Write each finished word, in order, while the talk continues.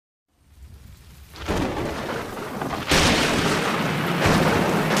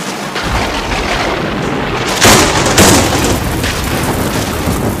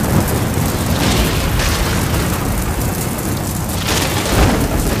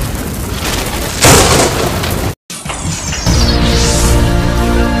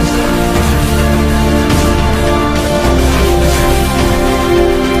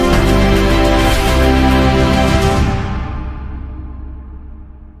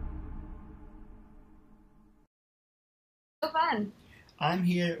on? I'm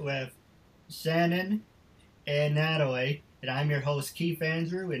here with Shannon and Natalie, and I'm your host, Keith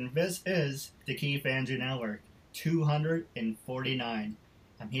Andrew, and this is the Keith Andrew Network, 249.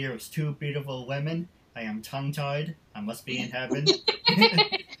 I'm here with two beautiful women. I am tongue-tied. I must be in heaven.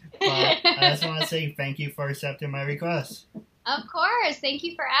 But I just want to say thank you for accepting my request. Of course. Thank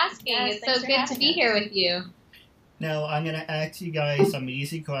you for asking. Yes, it's so good to be here with you. Now, I'm going to ask you guys some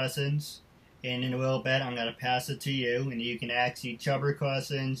easy questions, and in a little bit, I'm going to pass it to you, and you can ask each other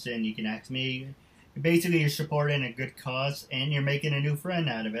questions, and you can ask me. Basically, you're supporting a good cause, and you're making a new friend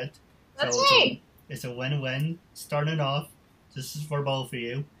out of it. That's so right. It's a win-win. Starting off, this is for both of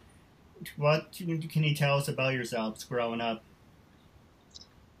you. What can you tell us about yourselves growing up?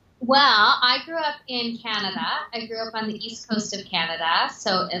 Well, I grew up in Canada. I grew up on the east coast of Canada,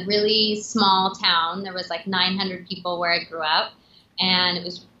 so a really small town. There was like 900 people where I grew up, and it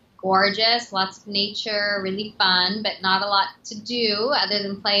was gorgeous, lots of nature, really fun, but not a lot to do other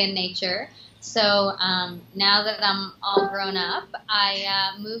than play in nature. So now that I'm all grown up,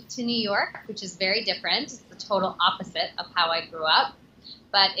 I moved to New York, which is very different. It's the total opposite of how I grew up,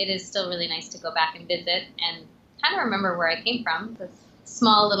 but it is still really nice to go back and visit and kind of remember where I came from. It's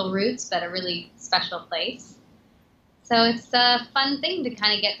small little roots, but a really special place. So it's a fun thing to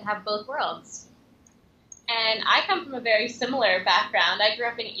kind of get to have both worlds. And I come from a very similar background. I grew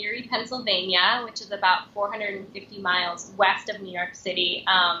up in Erie, Pennsylvania, which is about 450 miles west of New York City.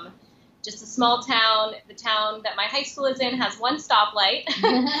 Just a small town. The town that my high school is in has one stoplight,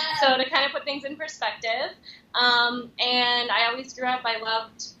 so to kind of put things in perspective. And I always grew up, I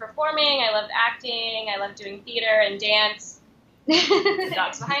loved performing, I loved acting, I loved doing theater and dance. The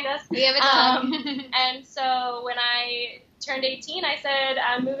dog's behind us. We have a dog. And so when I turned 18, I said,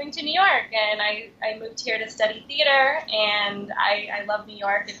 I'm moving to New York, and I moved here to study theater, and I love New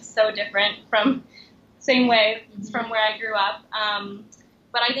York. It's so different from from where I grew up.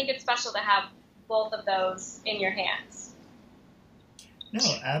 But I think it's special to have both of those in your hands. No,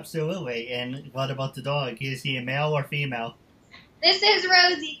 absolutely. And what about the dog? Is he a male or female? This is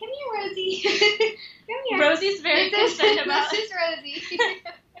Rosie. Come here, Rosie. Come here. Rosie's very concerned about. This is Rosie.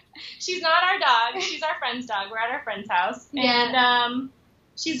 She's not our dog. She's our friend's dog. We're at our friend's house. Yeah. And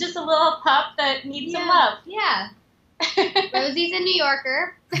she's just a little pup that needs some love. Yeah. Rosie's a New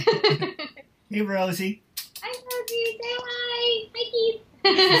Yorker. Hey, Rosie. Hi, Rosie. Say hi. Hi, Keith.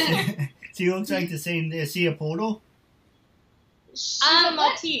 She looks like the same. Is she a poodle? She's a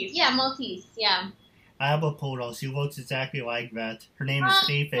Maltese. Yeah, Maltese. Yeah. I have a poodle. She looks exactly like that. Her name is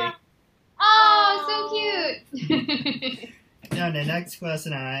Fifi. Oh, so cute. Now, the next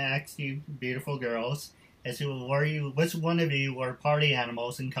question I asked you, beautiful girls, is which one of you were party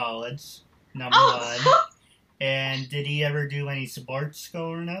animals in college? Number one. And did he ever do any sports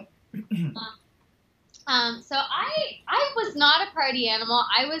growing up? So I was not a party animal.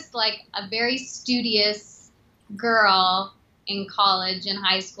 I was like a very studious girl in college and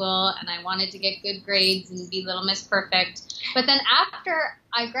high school, and I wanted to get good grades and be Little Miss Perfect. But then after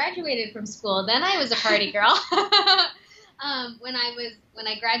I graduated from school, then I was a party girl. When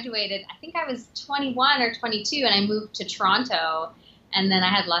I graduated, I think I was 21 or 22, and I moved to Toronto, and then I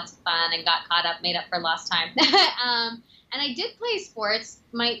had lots of fun and got caught up, made up for lost time. And I did play sports.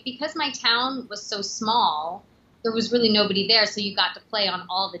 Because my town was so small, there was really nobody there, so you got to play on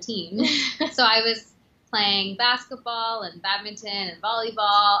all the teams. So I was playing basketball and badminton and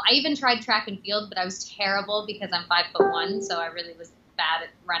volleyball. I even tried track and field, but I was terrible because I'm 5'1", so I really was bad at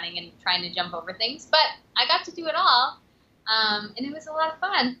running and trying to jump over things. But I got to do it all, and it was a lot of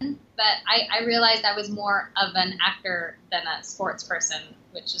fun. But I realized I was more of an actor than a sports person,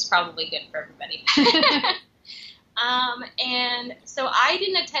 which is probably good for everybody. And so I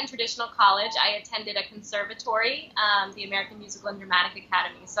didn't attend traditional college. I attended a conservatory, the American Musical and Dramatic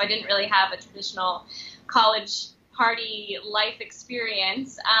Academy. So I didn't really have a traditional college party life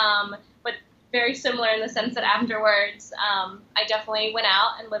experience, but very similar in the sense that afterwards, I definitely went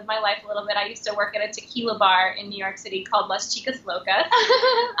out and lived my life a little bit. I used to work at a tequila bar in New York City called Las Chicas Locas,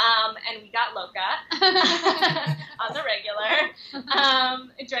 and we got loca on the regular.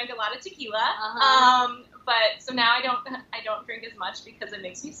 I drank a lot of tequila. But so now I don't drink as much because it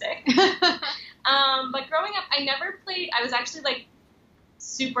makes me sick. But growing up, I never played. I was actually like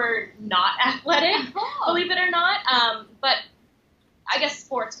super not athletic, believe it or not. But I guess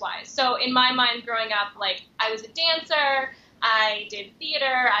sports wise. So in my mind, growing up, like I was a dancer. I did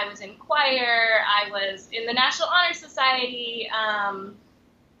theater. I was in choir. I was in the National Honor Society.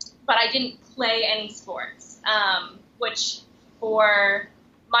 But I didn't play any sports, which for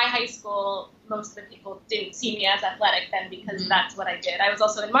my high school, most of the people didn't see me as athletic then because that's what I did. I was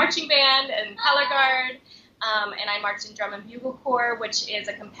also in marching band and color guard, and I marched in Drum and Bugle Corps, which is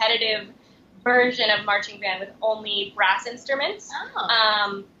a competitive version of marching band with only brass instruments.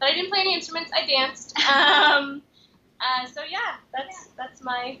 Oh. But I didn't play any instruments. I danced. So yeah, that's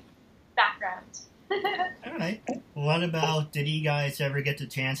my background. All right. What about, did you guys ever get the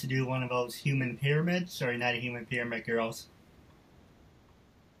chance to do one of those human pyramids, or not a human pyramid girls?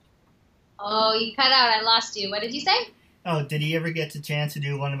 Oh, you cut out. I lost you. What did you say? Oh, did you ever get the chance to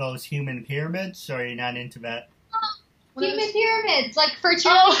do one of those human pyramids, or are you not into that? Human pyramids, like for cheerleading?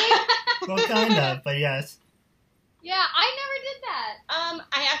 Oh. Well, kind of, but yes. Yeah, I never did that.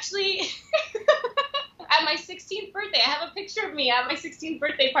 I actually, at my 16th birthday, I have a picture of me at my 16th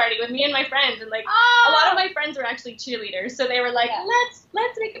birthday party with me and my friends, and like a lot of my friends were actually cheerleaders, so they were like, Yeah.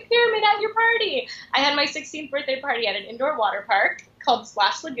 let's make a pyramid at your party. I had my 16th birthday party at an indoor water park called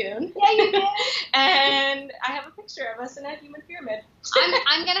Splash Lagoon. Yeah, you did. And I have a picture of us in a human pyramid.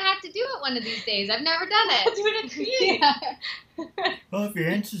 I'm gonna have to do it one of these days. I've never done I'll it. do it at Create. Yeah. Well, if you're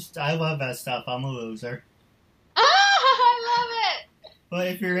interested, I love that stuff. I'm a loser. I love it. But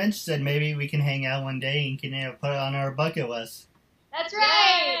if you're interested, maybe we can hang out one day and can put it on our bucket list. That's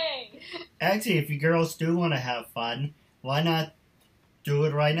right. Yay! Actually, if you girls do want to have fun, why not do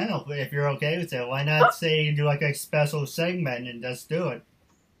it right now? If you're okay with it, why not say do like a special segment and just do it?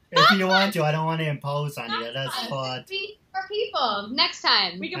 If you want to, I don't want to impose on you. That's fun. See more people next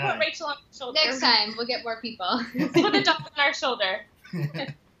time. We can All put right. Rachel on our shoulder. Next time we'll get more people. Put a dog on our shoulder.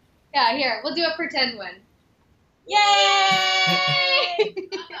 Yeah, here we'll do a pretend one. Yay!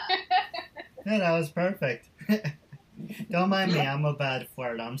 Yeah, that was perfect. Don't mind me, I'm a bad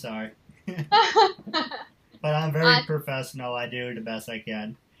flirt, I'm sorry. But I'm very professional, I do the best I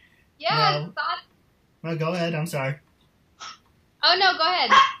can. Yeah. No. Well, go ahead, I'm sorry. Oh no, go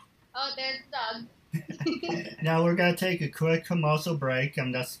ahead. Oh, there's the dog. Now we're going to take a quick commercial break.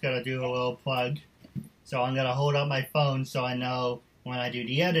 I'm just going to do a little plug. So I'm going to hold up my phone so I know when I do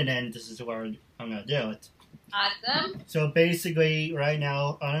the editing, this is where I'm going to do it. Awesome. So basically, right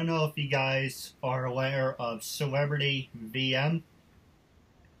now, I don't know if you guys are aware of Celebrity VM.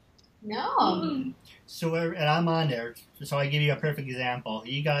 No. So, and I'm on there, so I give you a perfect example.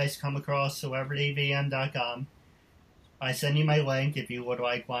 You guys come across CelebrityVM.com. I send you my link. If you would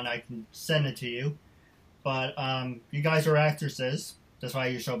like one, I can send it to you. But you guys are actresses. That's why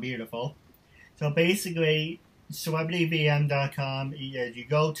you're so beautiful. So basically, CelebrityVM.com, you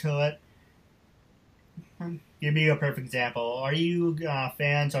go to it. Give you a perfect example. Are you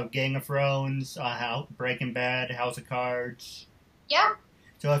fans of Game of Thrones, Breaking Bad, House of Cards? Yeah.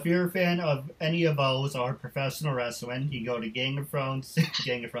 So if you're a fan of any of those or professional wrestling, you go to Game of Thrones,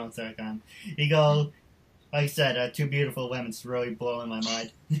 GameOfThrones.com. You go, like I said, two beautiful women's really blowing my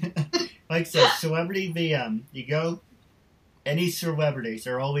mind. Like I said, Celebrity VM. You go, any celebrities,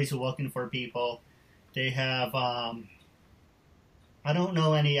 they're always looking for people. They have, I don't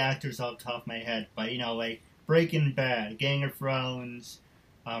know any actors off the top of my head, but like Breaking Bad, Game of Thrones,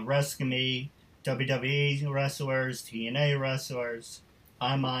 Rescue Me, WWE wrestlers, TNA wrestlers.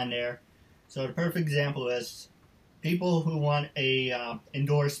 I'm on there. So the perfect example is people who want a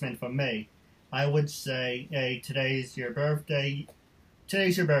endorsement from me. I would say, hey, today's your birthday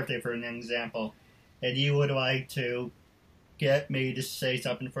for an example, and you would like to get me to say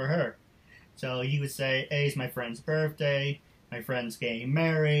something for her. So you would say, hey, it's my friend's birthday, my friend's getting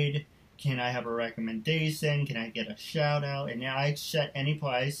married, can I have a recommendation, can I get a shout out? And I set any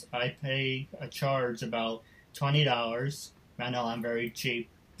price. I pay a charge about $20. I know I'm very cheap.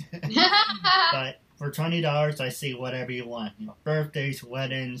 But for $20, I see whatever you want. Birthdays,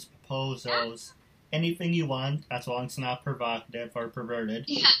 weddings, proposals, anything you want, as long as it's not provocative or perverted.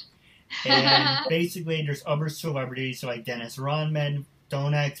 Yeah. And basically, there's other celebrities like Dennis Rodman.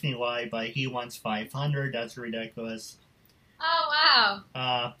 Don't ask me why, but he wants $500. That's ridiculous. Oh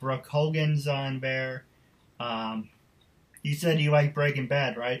wow. Brooke Hogan's on there. You said you like Breaking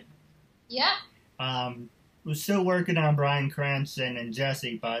Bad, right? Yeah. We're still working on Bryan Cranston and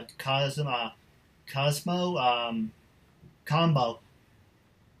Jesse, but Combo's on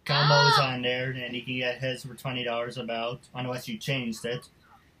there, and you can get his for $20 about, unless you changed it.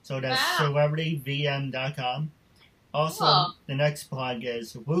 So that's CelebrityVM.com. Also, Cool. The next plug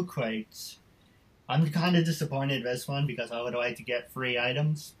is Loot Crates. I'm kind of disappointed in this one because I would like to get free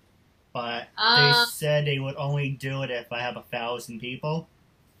items, but they said they would only do it if I have 1,000 people.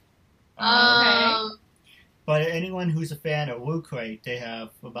 But anyone who's a fan of Loot Crate, they have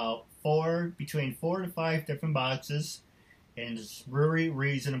about between 4 to 5 different boxes, and it's really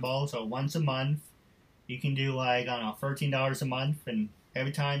reasonable. So once a month, you can do like, I don't know, $13 a month, and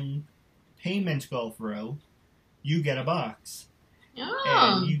every time payments go through, you get a box.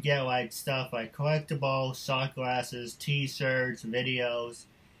 Oh. And you get like stuff like collectibles, shot glasses, T-shirts, videos,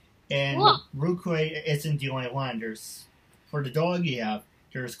 and Cool. Root Crate isn't the only one. There's for the dog you have.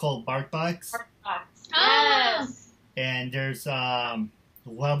 There's called Bark Box, Yes. and there's Level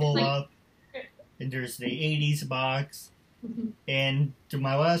It's like- Up, and there's the 80s box. And to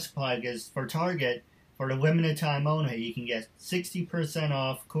my last plug is for Target, for the limited time only, you can get 60%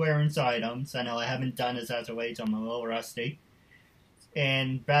 off clearance items. I know I haven't done this as of late, so I'm a little rusty.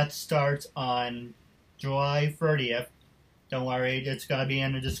 And that starts on July 30th. Don't worry, it's going to be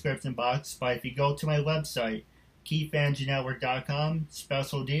in the description box. But if you go to my website, KeithAndrewNetWork.com,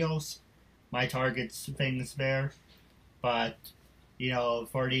 special deals, my Target's things there. But, you know,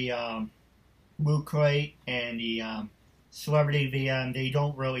 for the Loot Crate and the Celebrity VM, they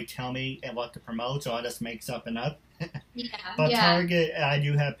don't really tell me what to promote, so I just make something up. Yeah. But Yeah. Target, I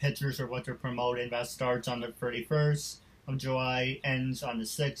do have pictures of what they're promoting. That starts on the 31st of July, ends on the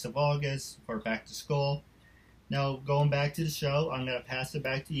 6th of August for back to school. Now, going back to the show, I'm going to pass it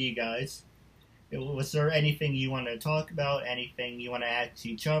back to you guys. Was there anything you want to talk about? Anything you want to ask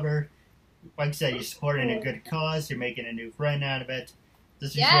each other? Like I said, you're supporting a good cause. You're making a new friend out of it.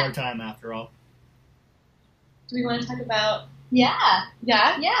 This is Yeah. your time, after all. Do we want to talk about? Yeah.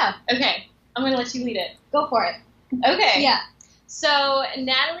 Yeah. Yeah. Okay. I'm gonna let you lead it. Go for it. Okay. Yeah. So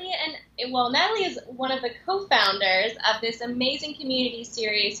Natalie is one of the co-founders of this amazing community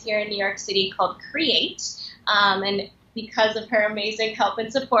series here in New York City called Create. And because of her amazing help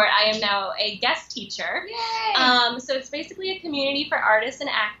and support, I am now a guest teacher. Yay. So it's basically a community for artists and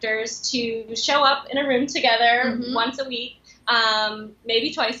actors to show up in a room together Mhm. once a week,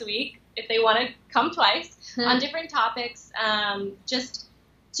 maybe twice a week if they want to come twice, on different topics, just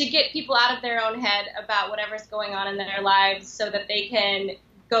to get people out of their own head about whatever's going on in their lives so that they can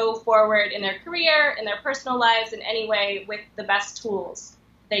go forward in their career, in their personal lives, in any way with the best tools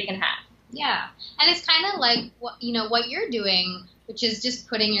they can have. Yeah, and it's kind of like what you're doing, which is just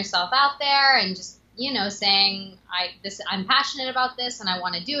putting yourself out there and just saying I'm passionate about this and I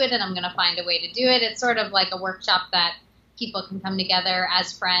want to do it and I'm going to find a way to do it. It's sort of like a workshop that people can come together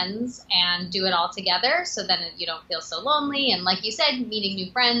as friends and do it all together, so then you don't feel so lonely. And like you said, meeting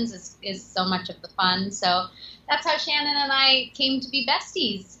new friends is so much of the fun. So that's how Shannon and I came to be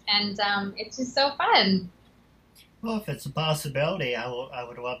besties, and it's just so fun. Well, if it's a possibility, I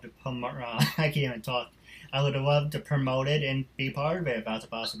would love to promote. I can't even talk. I would love to promote it and be part of it if that's a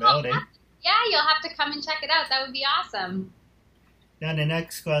possibility. Yeah, you'll have to come and check it out. That would be awesome. Now, the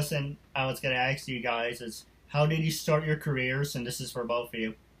next question I was going to ask you guys is, how did you start your careers? And this is for both of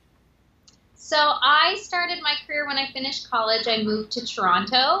you. So I started my career when I finished college. I moved to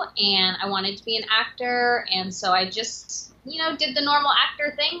Toronto, and I wanted to be an actor, and so I just, did the normal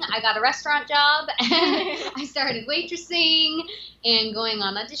actor thing. I got a restaurant job, and I started waitressing and going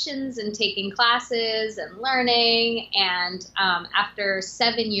on auditions and taking classes and learning, and after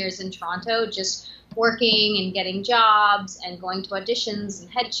 7 years in Toronto, just working and getting jobs and going to auditions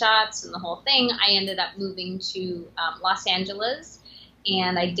and headshots and the whole thing, I ended up moving to Los Angeles,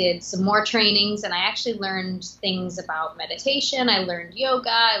 and I did some more trainings, and I actually learned things about meditation. I learned yoga.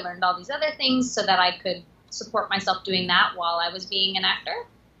 I learned all these other things so that I could support myself doing that while I was being an actor.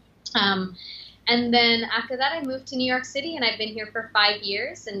 And then after that, I moved to New York City, and I've been here for 5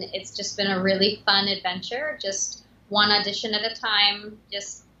 years, and it's just been a really fun adventure, just one audition at a time,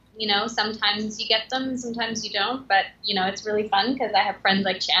 just sometimes you get them, sometimes you don't, but, it's really fun because I have friends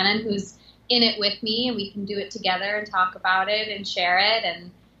like Shannon who's in it with me, and we can do it together and talk about it and share it,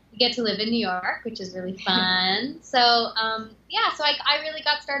 and we get to live in New York, which is really fun. So, so I really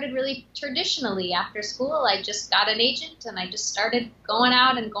got started really traditionally after school. I just got an agent, and I just started going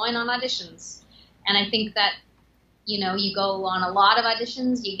out and going on auditions. And I think that, you go on a lot of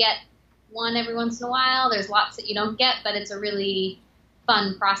auditions, you get one every once in a while. There's lots that you don't get, but it's a really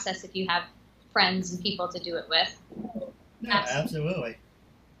fun process if you have friends and people to do it with. Yeah, absolutely.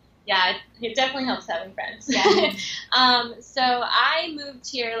 Yeah, it definitely helps having friends. Yeah. So I moved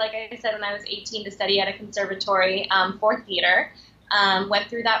here, like I said, when I was 18 to study at a conservatory for theater. Went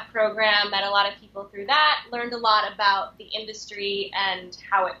through that program, met a lot of people through that, learned a lot about the industry and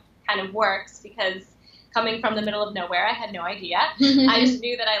how it kind of works, because coming from the middle of nowhere, I had no idea. I just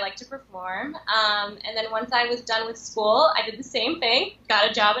knew that I liked to perform. And then once I was done with school, I did the same thing, got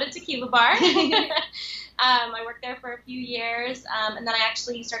a job at a tequila bar. I worked there for a few years, and then I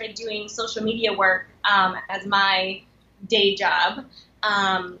actually started doing social media work as my day job.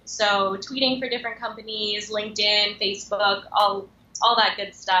 So tweeting for different companies, LinkedIn, Facebook, all that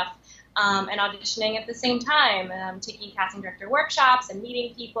good stuff, and auditioning at the same time, taking casting director workshops and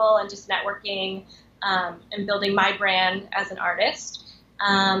meeting people and just networking and building my brand as an artist.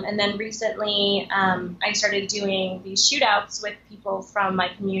 And then recently, I started doing these shootouts with people from my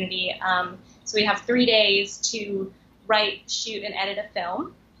community. So we have 3 days to write, shoot, and edit a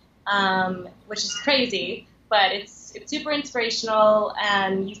film, which is crazy, but it's super inspirational,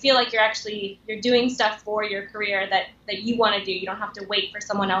 and you feel like you're doing stuff for your career that you want to do. You don't have to wait for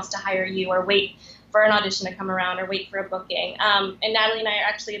someone else to hire you, or wait for an audition to come around, or wait for a booking. And Natalie and I are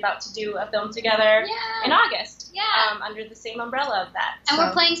actually about to do a film together in August, under the same umbrella of that. And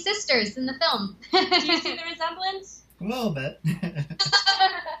we're playing sisters in the film. Do you see the resemblance? A little bit.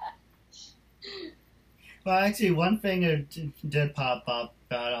 Well, actually, one thing that did pop up,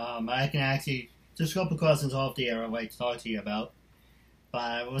 but I can actually, just a couple questions off the air I'd like to talk to you about.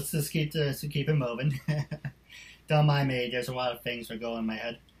 But let's just keep it moving. Don't mind me, there's a lot of things that go in my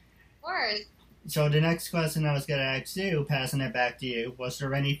head. Of course. So the next question I was going to ask you, passing it back to you, was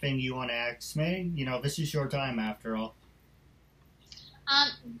there anything you want to ask me? You know, this is your time after all.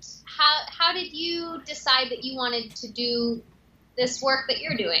 How did you decide that you wanted to do this work that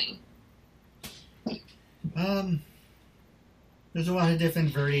you're doing? There's a lot of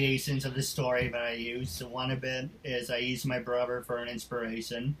different variations of the story that I use. So one of it is I use my brother for an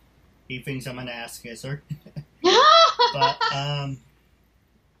inspiration. He thinks I'm an ass kisser. But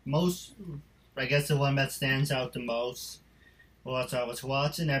I guess the one that stands out the most was I was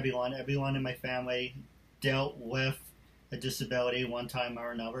watching everyone in my family dealt with a disability one time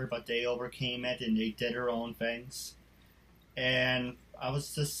or another, but they overcame it and they did their own things. And I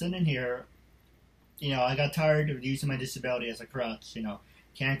was just sitting here, you know, I got tired of using my disability as a crutch, you know.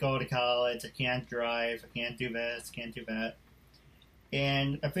 Can't go to college, I can't drive, I can't do this, can't do that.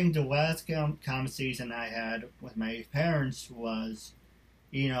 And I think the last conversation I had with my parents was,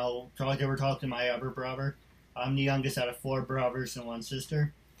 you know, they were talking to my other brother. I'm the youngest out of 4 brothers and 1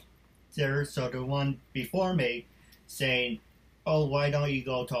 sister. So the one before me saying, oh, why don't you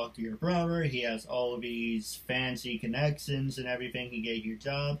go talk to your brother? He has all of these fancy connections and everything. He gave you a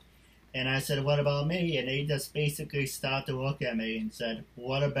job. And I said, what about me? And they just basically stopped to look at me and said,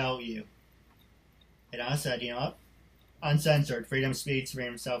 what about you? And I said, you know what? Uncensored, freedom of speech,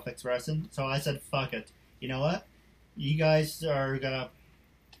 freedom of self-expression. So I said, fuck it. You know what? You guys are gonna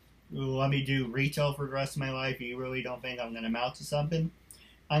let me do retail for the rest of my life. You really don't think I'm gonna amount to something?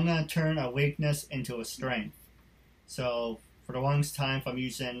 I'm gonna turn a weakness into a strength. So for the longest time, if I'm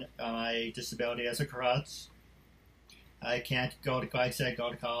using my disability as a crutch, I can't go to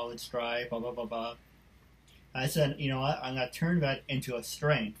college, drive, blah, blah, blah, blah. I said, you know what, I'm going to turn that into a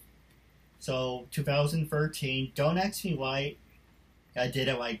strength. So 2013, don't ask me why I did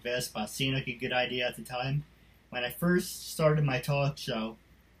it like this, but it seemed like a good idea at the time. When I first started my talk show,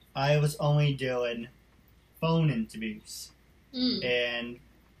 I was only doing phone interviews. And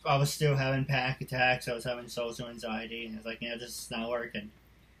I was still having panic attacks, I was having social anxiety, and I was like, this is not working.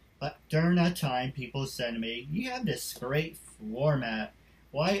 But during that time, people said to me, you have this great format.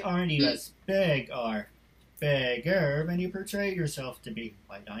 Why aren't you as big or bigger than you portray yourself to be?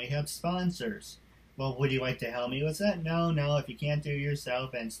 Why don't you have sponsors? Well, would you like to help me with that? No, if you can't do it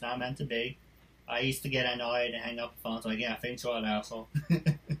yourself and it's not meant to be. I used to get annoyed and hang up the phone. Like, yeah, thanks a lot, asshole.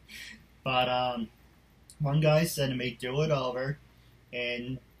 But one guy said to me, do it over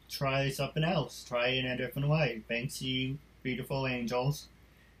and try something else. Try it in a different way. Thanks, you beautiful angels.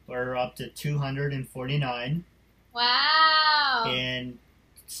 We're up to 249. Wow. And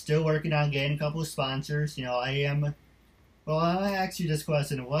still working on getting a couple of sponsors. You know, I'll ask you this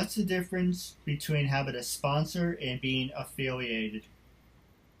question. What's the difference between having a sponsor and being affiliated?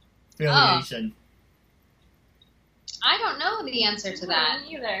 Affiliation. I don't know the answer to that.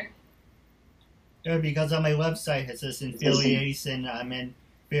 Me either. Yeah, because on my website it says affiliation. I'm in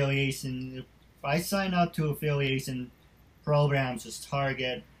affiliation. If I sign up to affiliation programs as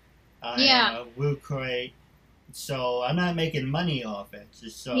Target, WooCrate, so I'm not making money off it.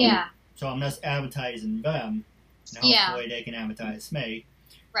 So I'm just advertising them, and hopefully they can advertise me.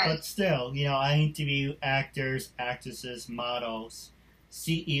 Right. But still, you know, I interview actors, actresses, models,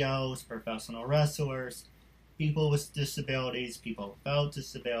 CEOs, professional wrestlers, people with disabilities, people without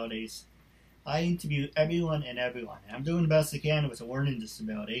disabilities. I interview everyone and everyone. I'm doing the best I can with a learning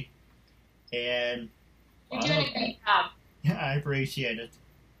disability. And you're doing a great job. I appreciate it.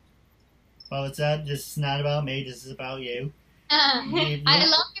 Well, it's not about me. This is about you. I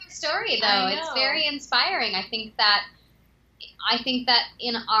love your story, though. It's very inspiring. I think that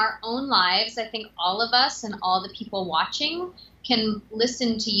in our own lives, I think all of us and all the people watching can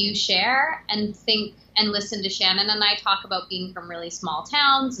listen to you share and think and listen to Shannon and I talk about being from really small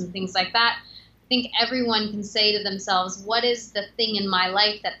towns and things like that. I think everyone can say to themselves, what is the thing in my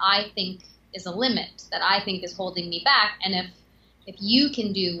life that I think is a limit, that I think is holding me back? And if you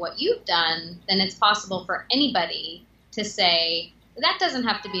can do what you've done, then it's possible for anybody to say, that doesn't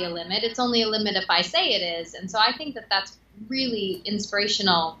have to be a limit. It's only a limit if I say it is. And so I think that that's really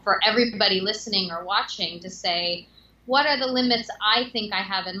inspirational for everybody listening or watching to say, what are the limits I think I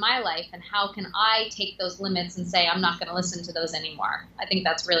have in my life, and how can I take those limits and say, I'm not going to listen to those anymore? I think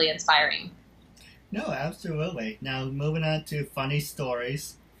that's really inspiring. No, absolutely. Now, moving on to funny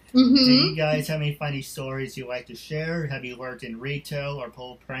stories. Mm-hmm. Do you guys have any funny stories you like to share? Have you worked in retail or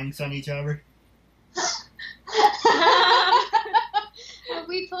pulled pranks on each other? Have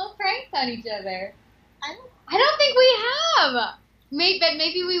we pulled pranks on each other? I don't think we have.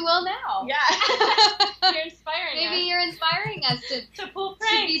 Maybe we will now. Yeah. You're inspiring Maybe us. You're inspiring us to pull to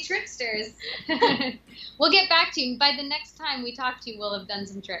pranks. be tricksters. We'll get back to you. By the next time we talk to you, we'll have done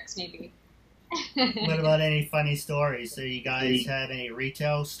some tricks, maybe. What about any funny stories? Do you guys have any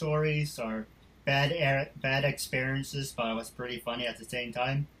retail stories or bad experiences, but it was pretty funny at the same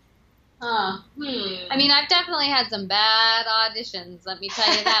time? I mean, I've definitely had some bad auditions, let me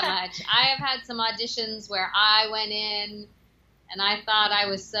tell you that much. I have had some auditions where I went in and I thought I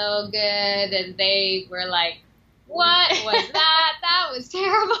was so good, and they were like, what was that? That was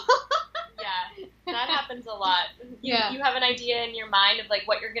terrible. Yeah, that happens a lot. You have an idea in your mind of like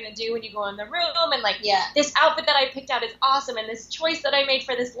what you're going to do when you go in the room, and like, this outfit that I picked out is awesome, and this choice that I made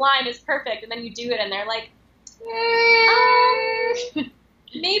for this line is perfect, and then you do it, and they're like,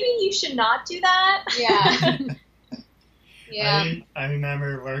 maybe you should not do that. Yeah. Yeah. I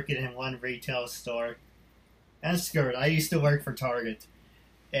remember working in one retail store. That's good. I used to work for Target.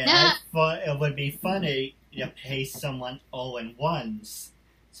 And I thought it would be funny to pay someone all-in-ones.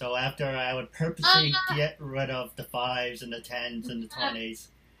 So after I would purposely get rid of the 5s and the 10s and the 20s.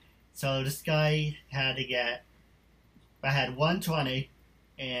 So this guy had to get, I had 120,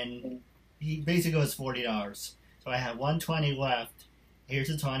 and he basically was $40. So I had 120 left.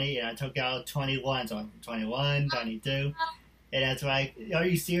 Here's a 20, and I took out 21. So 21, 22. And that's like, are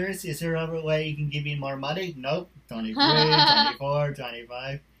you serious? Is there another way you can give me more money? Nope. 23, 24,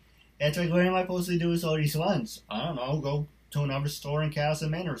 25. It's like, what am I supposed to do with all these ones? I don't know. Go to another store and cash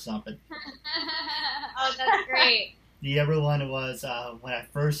them in or something. Oh, that's great. The other one was when I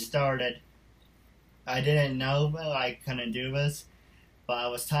first started, I didn't know I couldn't do this, but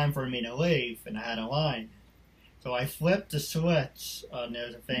it was time for me to leave, and I had a line. So I flipped the switch on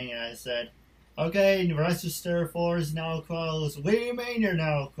the thing, and I said, okay, the register 4 is now closed. What do you mean you're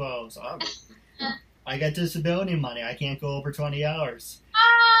now closed? I got disability money. I can't go over 20 hours.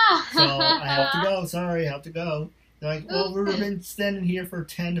 So I have to go. Sorry, I have to go. They're like, well, we've been standing here for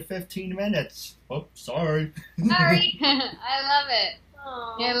 10 to 15 minutes. Oh, sorry. Sorry. I love it.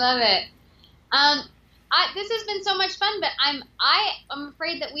 Aww. I love it. This has been so much fun, but I'm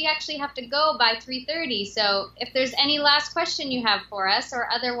afraid that we actually have to go by 3:30. So if there's any last question you have for us, or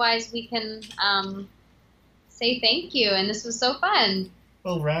otherwise we can say thank you. And this was so fun.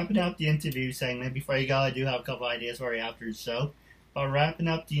 Well, wrapping up the interview segment, before you go, I do have a couple ideas for you after the show. But wrapping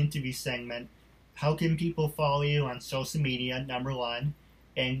up the interview segment, how can people follow you on social media, number one?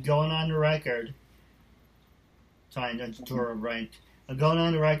 And going on the record, going on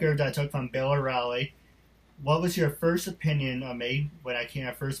the record I took from Bill O'Reilly. What was your first opinion on me when I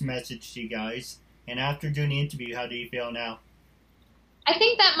first messaged you guys? And after doing the interview, how do you feel now? I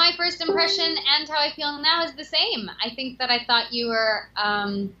think that my first impression and how I feel now is the same. I think that I thought you were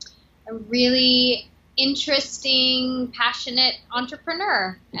a really interesting, passionate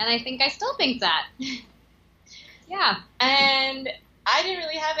entrepreneur. And I think I still think that. Yeah. And I didn't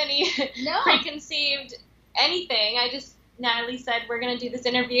really have any preconceived anything. Natalie said, we're going to do this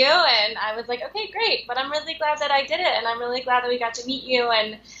interview, and I was like, okay, great, but I'm really glad that I did it, and I'm really glad that we got to meet you,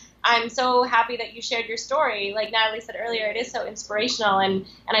 and I'm so happy that you shared your story. Like Natalie said earlier, it is so inspirational, and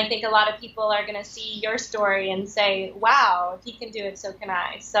I think a lot of people are going to see your story and say, wow, if he can do it, so can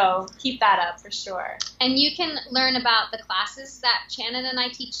I. So keep that up for sure. And you can learn about the classes that Shannon and I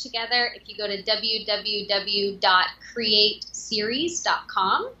teach together if you go to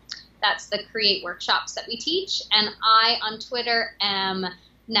www.createseries.com. That's the Create workshops that we teach. And I, on Twitter, am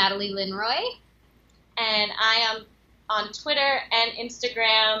Natalie Linroy. And I am on Twitter and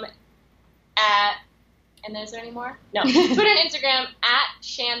Instagram and is there any more? No. Twitter and Instagram at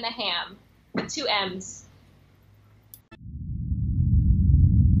Shannon Hamm with 2 M's.